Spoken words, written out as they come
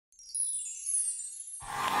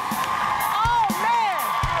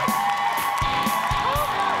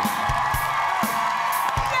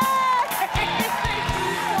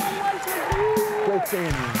seeing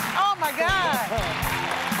you. Oh, my God.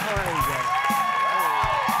 All right,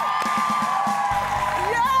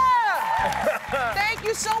 Yeah! Thank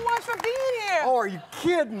you so much for being here. Oh, are you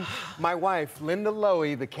kidding? My wife, Linda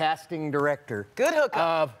Lowy, the casting director. Good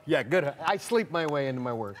hookup. Yeah, good. I sleep my way into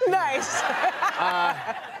my work. Nice.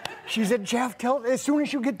 She said, Jeff, as soon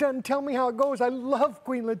as you get done, tell me how it goes. I love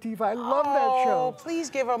Queen Latifah. I love that show. Oh, please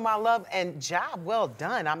give her my love and job well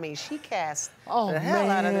done. I mean, she cast the hell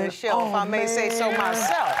man. out of this show, if I may say so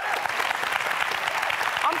myself.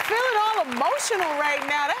 I'm feeling all emotional right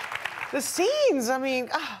now. The scenes, I mean,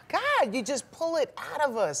 oh, God, you just pull it out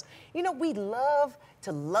of us. You know, we love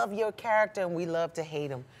to love your character and we love to hate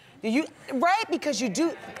him. Right? Because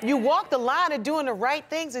you walk the line of doing the right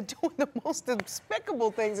things and doing the most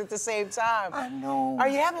despicable things at the same time. I know. Are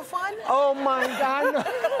you having fun? Oh, my God.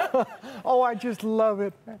 Oh, I just love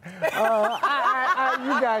it. You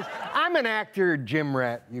guys, I'm an actor gym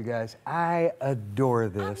rat, you guys. I adore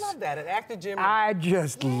this. I love that, an actor gym rat. I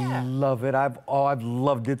just love it. I've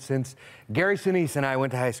loved it since Gary Sinise and I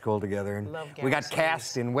went to high school together. And we got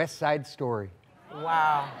cast in West Side Story.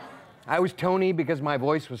 Wow. I was Tony because my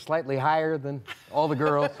voice was slightly higher than all the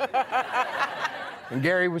girls. And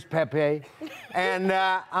Gary was Pepe. And,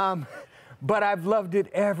 but I've loved it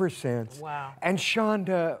ever since. Wow. And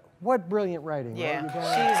Shonda, what brilliant writing. Yeah, right, you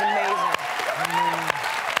guys? she's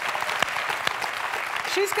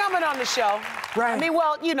amazing. She's coming on the show. Right. I mean,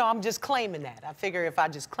 well, you know, I'm just claiming that. I figure if I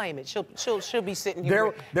just claim it, she'll be sitting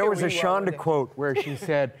here. There was a Shonda quote where she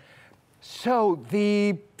said, so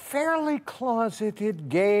the fairly closeted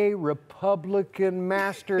gay Republican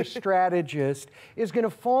master strategist is going to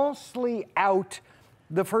falsely out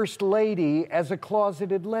the First Lady as a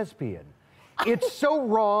closeted lesbian. It's so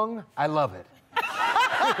wrong, I love it.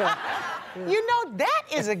 You know, that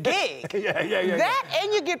is a gig. That,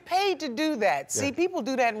 and you get paid to do that. See, people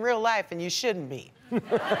do that in real life, and you shouldn't be. You know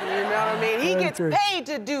what I mean? He gets paid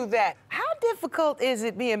to do that. How difficult is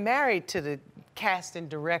it being married to the casting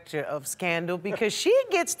director of Scandal? Because she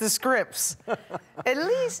gets the scripts at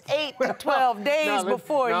least 8 to 12 days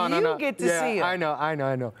before you get to see it. I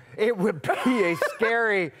know. It would be a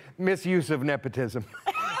scary misuse of nepotism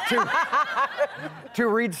to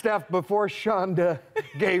read stuff before Shonda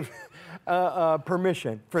gave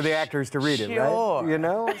permission for the actors to read it, right? You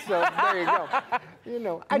know? So there you go. You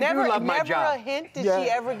know, I do love my job. Never a hint? Did she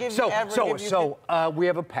ever give you we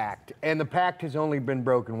have a pact, and the pact has only been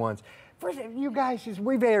broken once. First, you guys,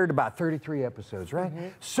 we've aired about 33 episodes, right?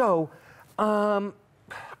 So,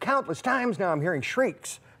 countless times now I'm hearing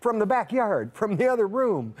shrieks from the backyard, from the other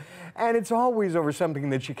room. And it's always over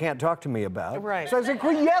something that you can't talk to me about. Right. So I said,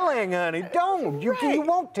 quit yelling, honey. Don't. You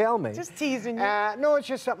won't tell me. Just teasing you. No, it's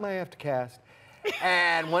just something I have to cast.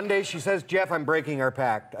 And one day she says, Jeff, I'm breaking our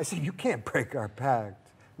pact. I said, you can't break our pact.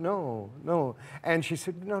 No. And she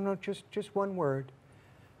said, no, just one word.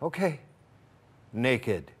 Okay.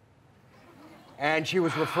 Naked. And she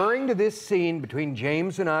was referring to this scene between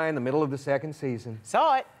James and I in the middle of the second season.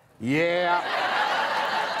 Saw it. Yeah.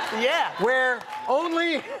 Yeah. Where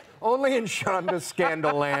only in Shonda's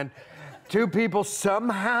Scandal land, two people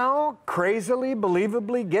somehow, crazily,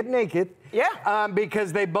 believably get naked. Yeah.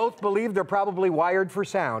 Because they both believe they're probably wired for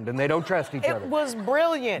sound and they don't trust each other. It was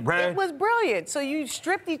brilliant. Right? It was brilliant. So you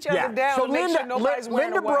stripped each other down so to make sure nobody's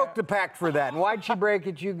wearing Linda a wire. broke the pact for that. And why'd she break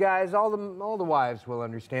it, you guys? All the wives will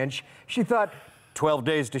understand. She thought, 12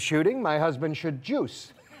 days to shooting, my husband should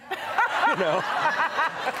juice. You know?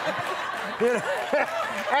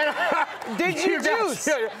 Did you juice?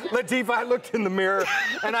 Latifah, I looked in the mirror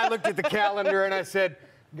and I looked at the calendar and I said,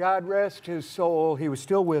 God rest his soul. He was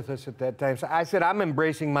still with us at that time. So I said, I'm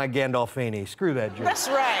embracing my Gandolfini. Screw that juice. That's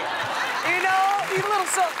right. You know, you little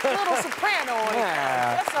soprano on it.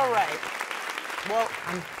 That's all right. Well,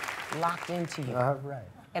 I'm locked into you. All right.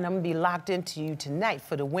 And I'm gonna be locked into you tonight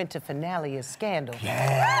for the winter finale of Scandal.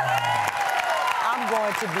 Yeah. I'm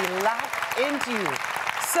going to be locked into you.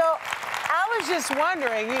 So I was just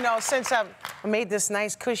wondering, you know, since I've made this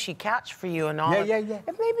nice cushy couch for you and all. Yeah.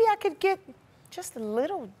 If maybe I could get just a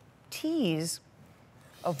little tease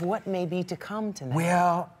of what may be to come tonight.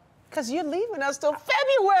 Well, because you're leaving us till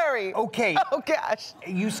February. Okay. Oh, gosh.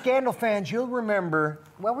 You Scandal fans, you'll remember,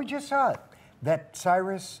 well, we just saw it, that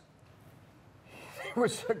Cyrus, there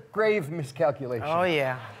was a grave miscalculation. Oh,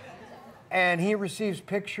 yeah. And he receives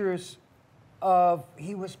pictures of,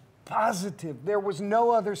 he was positive. There was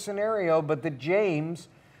no other scenario but that James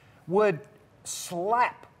would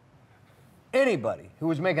slap anybody who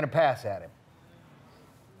was making a pass at him.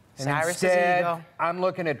 And Cyrus's instead, ego. I'm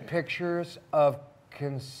looking at pictures of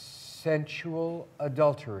consensual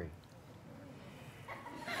adultery.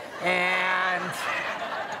 And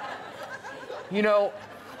You know,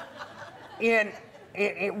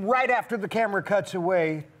 right after the camera cuts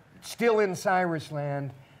away, still in Cyrus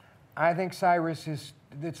land, I think Cyrus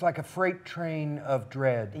it's like a freight train of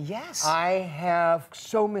dread. Yes. I have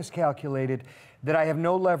so miscalculated that I have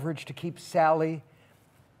no leverage to keep Sally,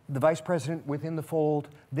 the vice president, within the fold.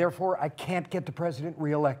 Therefore, I can't get the president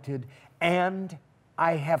reelected, and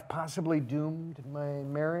I have possibly doomed my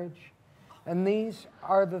marriage. And these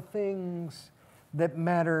are the things that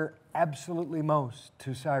matter absolutely most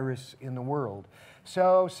to Cyrus in the world.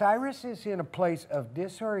 So Cyrus is in a place of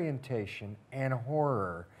disorientation and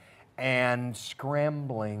horror and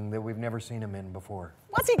scrambling that we've never seen him in before.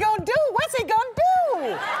 What's he gonna do? What's he gonna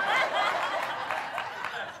do?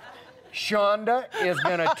 Shonda is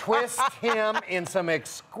gonna twist him in some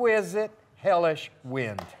exquisite, hellish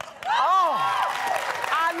wind. Oh,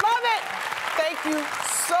 I love it. Thank you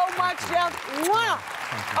so much, Jeff. Wow.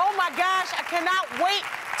 Oh my gosh, I cannot wait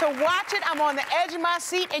to watch it. I'm on the edge of my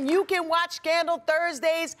seat, and you can watch Scandal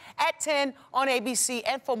Thursdays at 10 on ABC.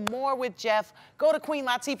 And for more with Jeff, go to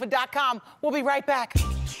queenlatifah.com. We'll be right back.